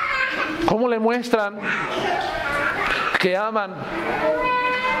 ¿Cómo le muestran que aman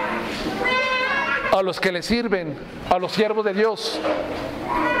a los que le sirven, a los siervos de Dios?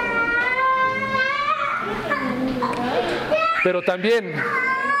 Pero también,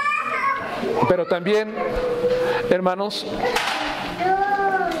 hermanos,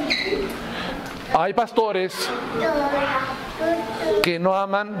 hay pastores que no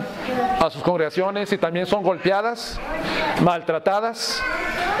aman a sus congregaciones y también son golpeadas, maltratadas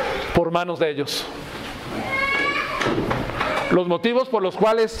por manos de ellos. Los motivos por los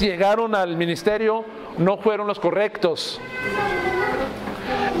cuales llegaron al ministerio no fueron los correctos.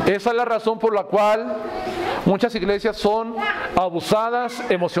 Esa es la razón por la cual muchas iglesias son abusadas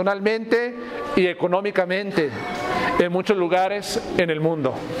emocionalmente y económicamente en muchos lugares en el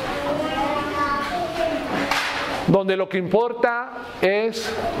mundo, donde lo que importa es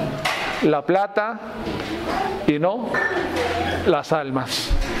la plata y no las almas.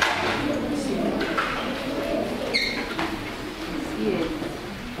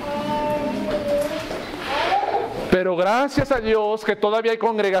 Pero gracias a Dios que todavía hay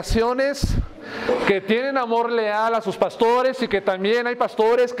congregaciones que tienen amor leal a sus pastores y que también hay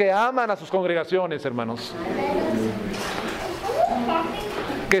pastores que aman a sus congregaciones, hermanos,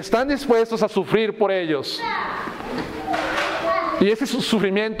 que están dispuestos a sufrir por ellos. Y ese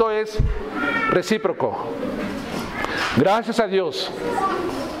sufrimiento es recíproco. Gracias a Dios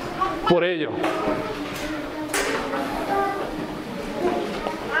por ello.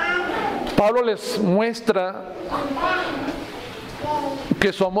 Pablo les muestra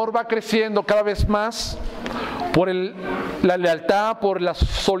que su amor va creciendo cada vez más por la lealtad, por la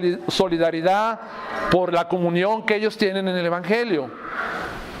solidaridad, por la comunión que ellos tienen en el Evangelio.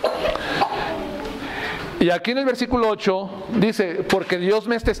 Y aquí en el versículo 8 dice, porque Dios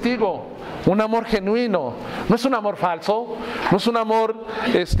me es testigo, un amor genuino, no es un amor falso, no es un amor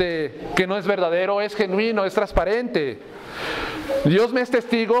que no es verdadero, es genuino, es transparente. Dios me es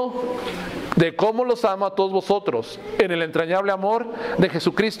testigo de cómo los amo a todos vosotros en el entrañable amor de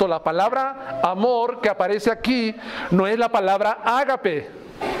Jesucristo. La palabra amor que aparece aquí no es la palabra ágape.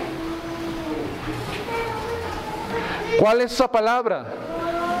 ¿Cuál es esa palabra?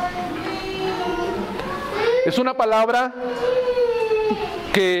 Es una palabra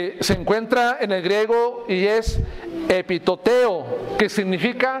que se encuentra en el griego y es epitoteo, que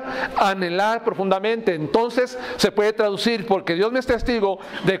significa anhelar profundamente. Entonces se puede traducir, porque Dios me es testigo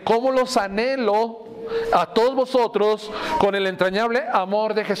de cómo los anhelo a todos vosotros con el entrañable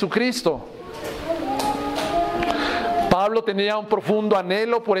amor de Jesucristo. Pablo tenía un profundo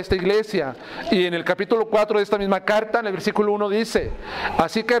anhelo por esta iglesia, y en el capítulo 4 de esta misma carta, en el versículo 1 dice: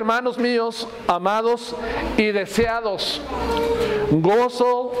 así que, hermanos míos, amados y deseados,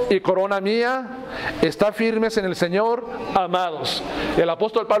 gozo y corona mía, está firmes en el Señor, amados. El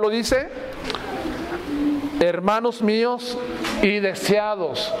apóstol Pablo dice: hermanos míos y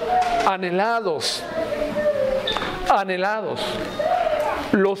deseados, anhelados,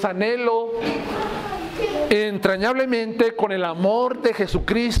 los anhelo entrañablemente con el amor de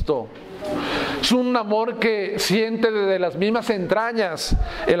Jesucristo. Es un amor que siente desde las mismas entrañas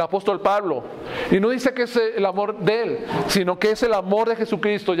el apóstol Pablo. Y no dice que es el amor de él, sino que es el amor de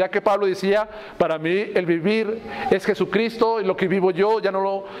Jesucristo, ya que Pablo decía: para mí el vivir es Jesucristo, y lo que vivo yo ya no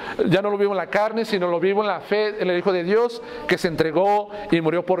lo vivo en la carne, sino lo vivo en la fe en el Hijo de Dios, que se entregó y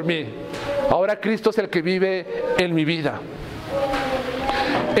murió por mí. Ahora Cristo es el que vive en mi vida.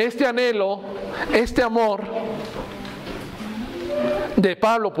 Este anhelo, este amor de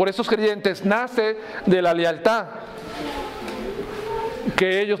Pablo por esos creyentes nace de la lealtad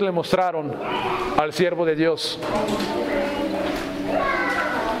que ellos le mostraron al siervo de Dios.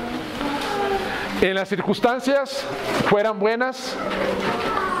 En las circunstancias, fueran buenas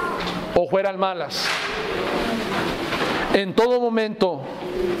o fueran malas, en todo momento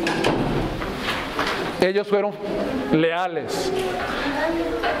ellos fueron leales,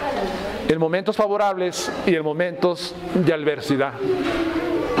 en momentos favorables y en momentos de adversidad.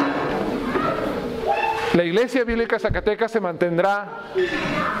 La Iglesia Bíblica de Zacatecas se mantendrá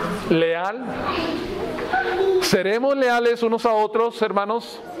leal. ¿Seremos leales unos a otros,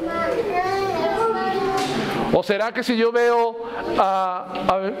 hermanos? ¿O será que si yo veo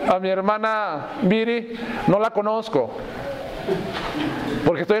a mi hermana Viri, no la conozco?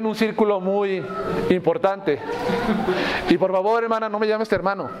 porque estoy en un círculo muy importante. Y por favor, hermana, no me llames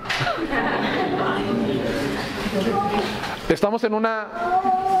hermano. Estamos en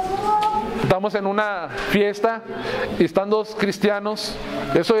una fiesta y están dos cristianos,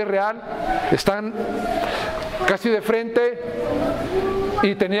 eso es real, están casi de frente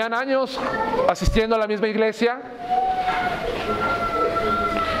y tenían años asistiendo a la misma iglesia,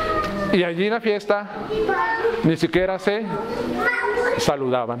 y allí en la fiesta ni siquiera se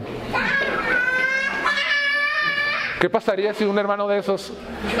saludaban. ¿Qué pasaría si un hermano de esos,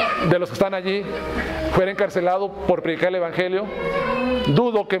 de los que están allí, fuera encarcelado por predicar el evangelio?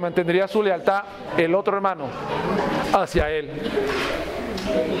 Dudo que mantendría su lealtad el otro hermano hacia él.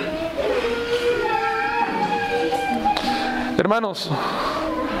 Hermanos,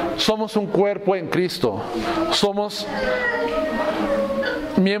 somos un cuerpo en Cristo, somos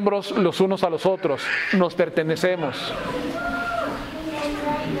miembros los unos a los otros, nos pertenecemos.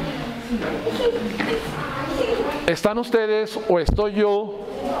 ¿Están ustedes o estoy yo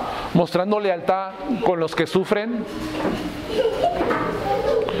mostrando lealtad con los que sufren?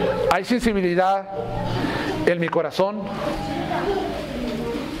 ¿Hay sensibilidad en mi corazón?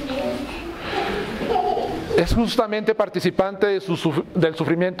 ¿Es justamente participante del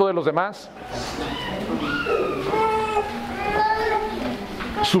sufrimiento de los demás?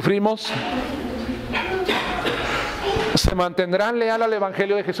 ¿Sufrimos? ¿Se mantendrán leal al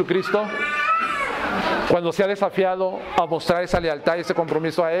Evangelio de Jesucristo cuando se ha desafiado a mostrar esa lealtad y ese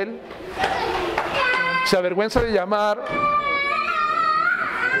compromiso a Él? ¿Se avergüenza de llamar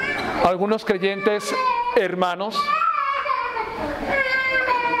a algunos creyentes hermanos?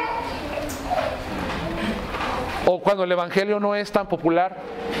 ¿O cuando el Evangelio no es tan popular?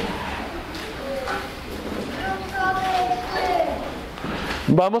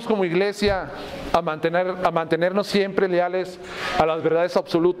 Vamos como iglesia a mantenernos siempre leales a las verdades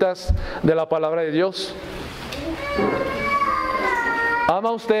absolutas de la palabra de Dios.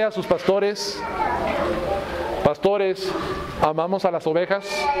 ¿Ama usted a sus pastores? Pastores, ¿amamos a las ovejas?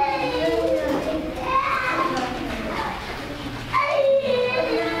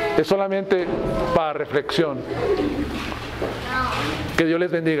 Es solamente para reflexión. Que Dios les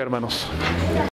bendiga, hermanos.